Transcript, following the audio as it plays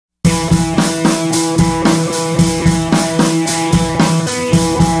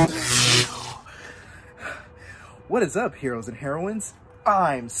What is up, heroes and heroines?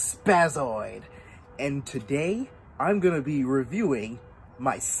 I'm Spazoid, and today I'm gonna be reviewing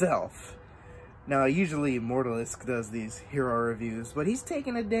myself. Now, usually Mortalisk does these hero reviews, but he's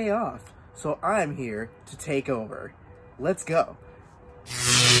taking a day off, so I'm here to take over. Let's go.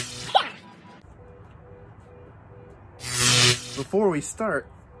 Before we start,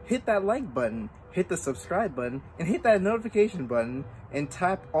 hit that like button, hit the subscribe button, and hit that notification button, and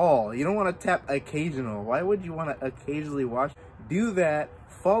tap all. You don't want to tap occasional. Why would you want to occasionally watch? Do that.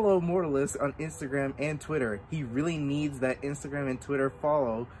 Follow Mortalisk on Instagram and Twitter. He really needs that Instagram and Twitter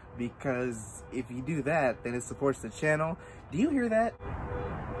follow, because if you do that, then it supports the channel. Do you hear that?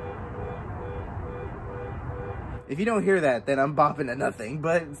 If you don't hear that, then I'm bopping to nothing,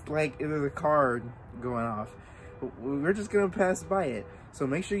 but it's like there's a car going off. We're just gonna pass by it. So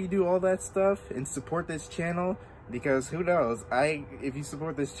make sure you do all that stuff and support this channel, because who knows, if you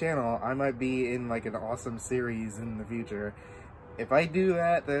support this channel, I might be in like an awesome series in the future. If I do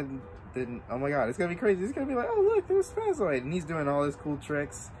that, then oh my god, it's gonna be crazy. It's gonna be like, oh look, there's Spazoid, and he's doing all his cool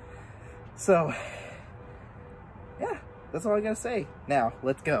tricks. So yeah, that's all I gotta say. Now,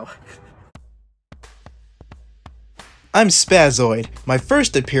 let's go. I'm Spazoid. My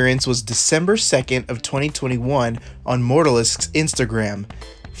first appearance was December 2nd of 2021 on Mortalisk's Instagram.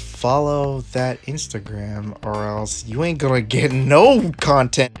 Follow that Instagram or else you ain't gonna get no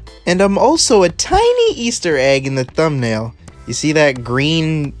content. And I'm also a tiny Easter egg in the thumbnail. You see that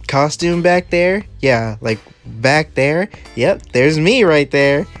green costume back there? Yeah, like back there. Yep, there's me right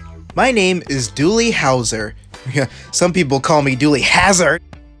there. My name is Dooley Hauser. Some people call me Dooley Hazard.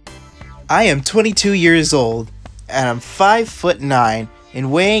 I am 22 years old. And I'm 5'9"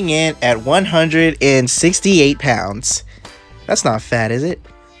 and weighing in at 168 pounds. That's not fat, is it?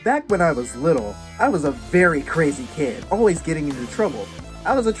 Back when I was little, I was a very crazy kid, always getting into trouble.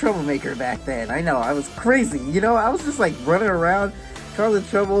 I was a troublemaker back then. I know, I was crazy. You know, I was just like running around, causing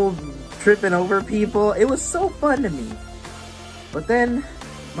trouble, tripping over people. It was so fun to me. But then,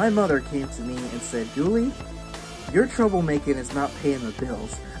 my mother came to me and said, Dooley, your troublemaking is not paying the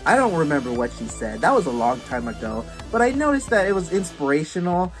bills. I don't remember what she said. That was a long time ago. But I noticed that it was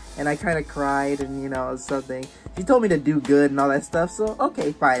inspirational, and I kind of cried, and you know, it was something. She told me to do good and all that stuff, so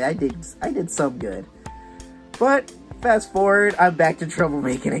okay, fine, I did some good. But fast forward, I'm back to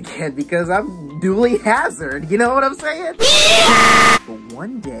troublemaking again because I'm Dooley Hazard. You know what I'm saying? But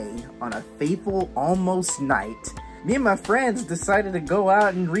one day, on a fateful almost night, me and my friends decided to go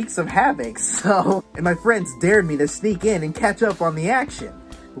out and wreak some havoc. And my friends dared me to sneak in and catch up on the action.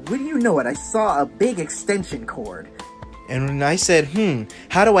 But wouldn't you know it, I saw a big extension cord. And when I said,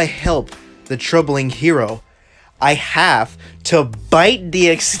 how do I help the troubling hero? I have to bite the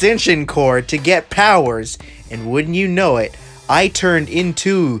extension cord to get powers. And wouldn't you know it, I turned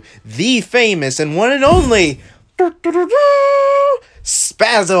into the famous and one and only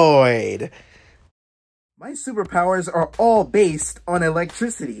Spazoid. My superpowers are all based on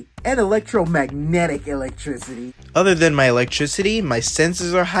electricity and electromagnetic electricity. Other than my electricity, my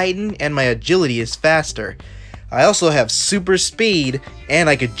senses are heightened and my agility is faster. I also have super speed and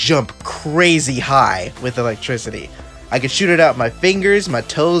I could jump crazy high with electricity. I could shoot it out my fingers, my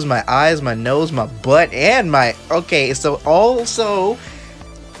toes, my eyes, my nose, my butt, and my... Okay, so also...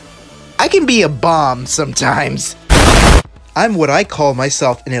 I can be a bomb sometimes. I'm what I call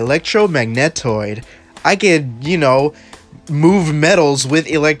myself an electromagnetoid. I could, you know, move metals with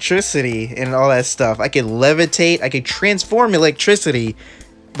electricity and all that stuff. I could levitate. I could transform electricity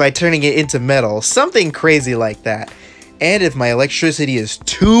by turning it into metal. Something crazy like that. And if my electricity is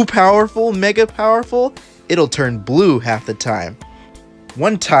too powerful, mega powerful, it'll turn blue half the time.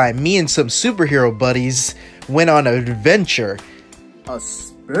 One time, me and some superhero buddies went on an adventure. A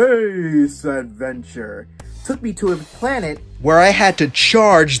space adventure. Took me to a planet where I had to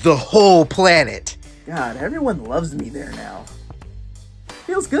charge the whole planet. God, everyone loves me there now.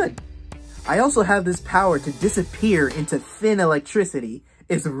 Feels good. I also have this power to disappear into thin electricity.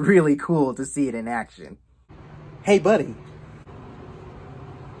 It's really cool to see it in action. Hey, buddy.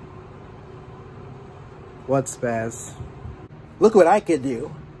 What, Spaz? Look what I could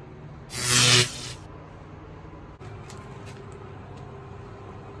do.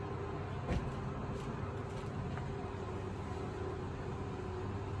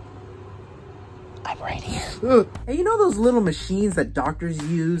 I'm right here. Hey, you know those little machines that doctors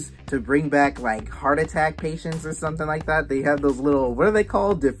use to bring back, like, heart attack patients or something like that? They have those little, what are they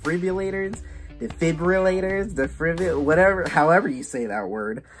called? Defibrillators? Whatever, however you say that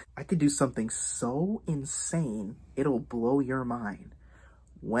word. I could do something so insane, it'll blow your mind.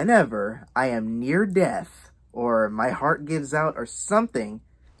 Whenever I am near death, or my heart gives out or something,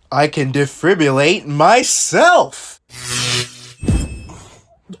 I can defibrillate myself!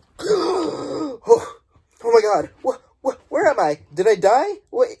 Oh my god, where am I? Did I die?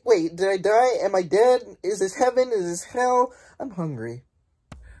 Wait, did I die? Am I dead? Is this heaven? Is this hell? I'm hungry.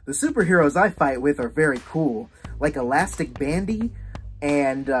 The superheroes I fight with are very cool, like Elastic Bandy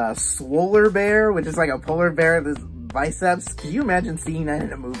and Swoller Bear, which is like a polar bear with biceps. Can you imagine seeing that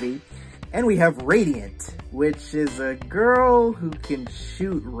in a movie? And we have Radiant, which is a girl who can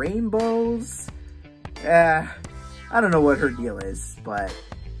shoot rainbows. I don't know what her deal is, but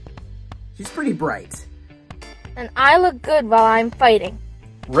she's pretty bright. And I look good while I'm fighting.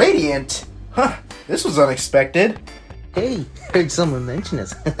 Radiant? Huh, this was unexpected. Hey, heard someone mention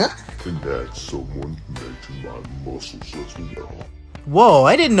us. And that someone mentioned my muscles as well. Whoa,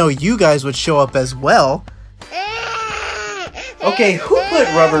 I didn't know you guys would show up as well. Okay, who put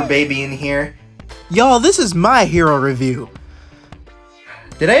Rubber Baby in here? Y'all, this is my hero review.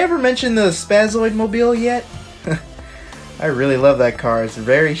 Did I ever mention the Spazoid mobile yet? I really love that car. It's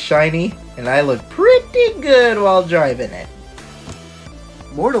very shiny, and I look pretty good while driving it.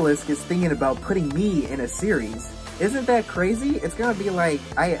 Mortalisk is thinking about putting me in a series. Isn't that crazy? It's gonna be like,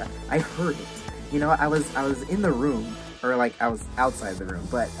 I heard it. You know, I was in the room, or like I was outside the room,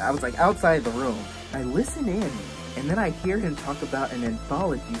 but I was like outside the room. I listen in, and then I hear him talk about an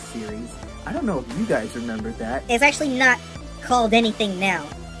anthology series. I don't know if you guys remember that. It's actually not called anything now,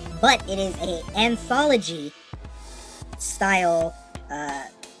 but it is a anthology style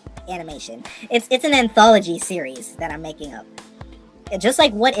animation. It's an anthology series that I'm making up. Just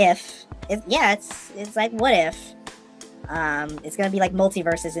like What If. It's like What If. It's gonna be like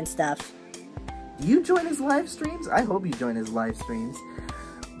multiverses and stuff. Do you join his live streams? I hope you join his live streams.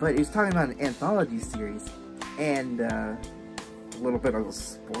 But he's talking about an anthology series, and a little bit of a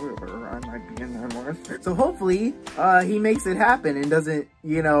spoiler, I might be in there more. So hopefully, he makes it happen and doesn't,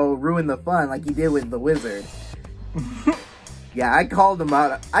 you know, ruin the fun like he did with the Wizard. Yeah, I called him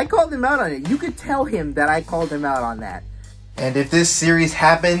out. I called him out on it. You could tell him that I called him out on that. And if this series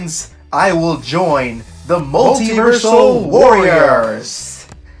happens, I will join the Multiversal Warriors!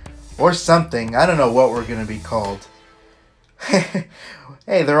 Or something. I don't know what we're gonna be called. Hey,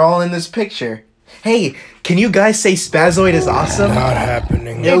 they're all in this picture. Hey, can you guys say Spazoid is awesome? Not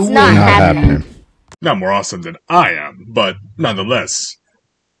happening. It's not happening. Not more awesome than I am, but nonetheless,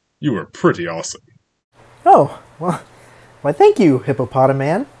 you were pretty awesome. Oh, well, why thank you,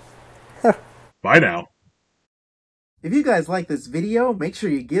 Hippopotaman. Bye now. If you guys like this video, make sure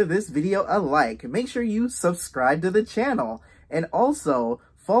you give this video a like. Make sure you subscribe to the channel. And also,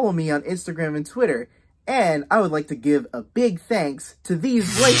 follow me on Instagram and Twitter. And I would like to give a big thanks to these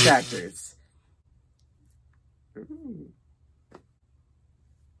voice actors.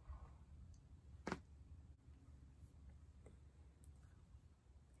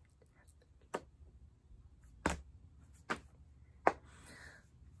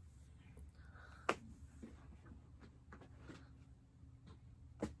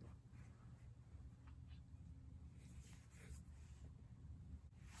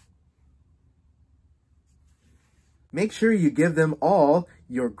 Make sure you give them all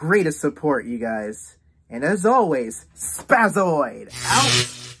your greatest support, you guys. And as always, Spazoid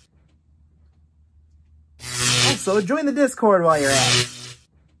out! Also, join the Discord while you're at it.